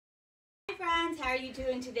friends. How are you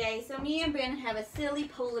doing today? So me and Brandon have a silly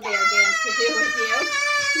polar bear dance to do with you.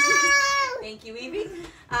 Thank you, Evie.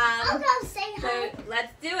 I'll go say hi. So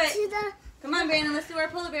let's do it. Come on, Brandon. Let's do our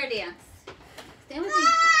polar bear dance. Stand with me.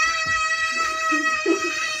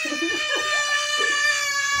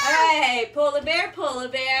 All right, polar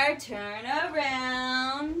bear, turn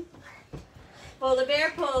around. Polar bear,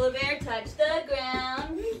 touch the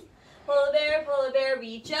ground. Polar bear,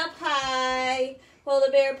 reach up high. Polar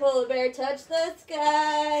bear, touch the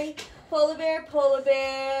sky. Polar bear,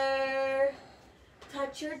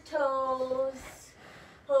 touch your toes.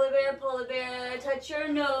 Polar bear, touch your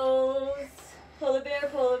nose. Polar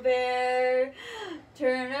bear,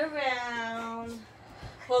 turn around.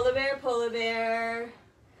 Polar bear,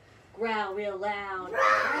 growl real loud.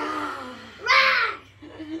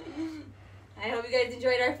 I hope you guys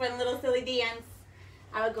enjoyed our fun little silly dance.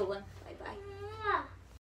 Have a good one.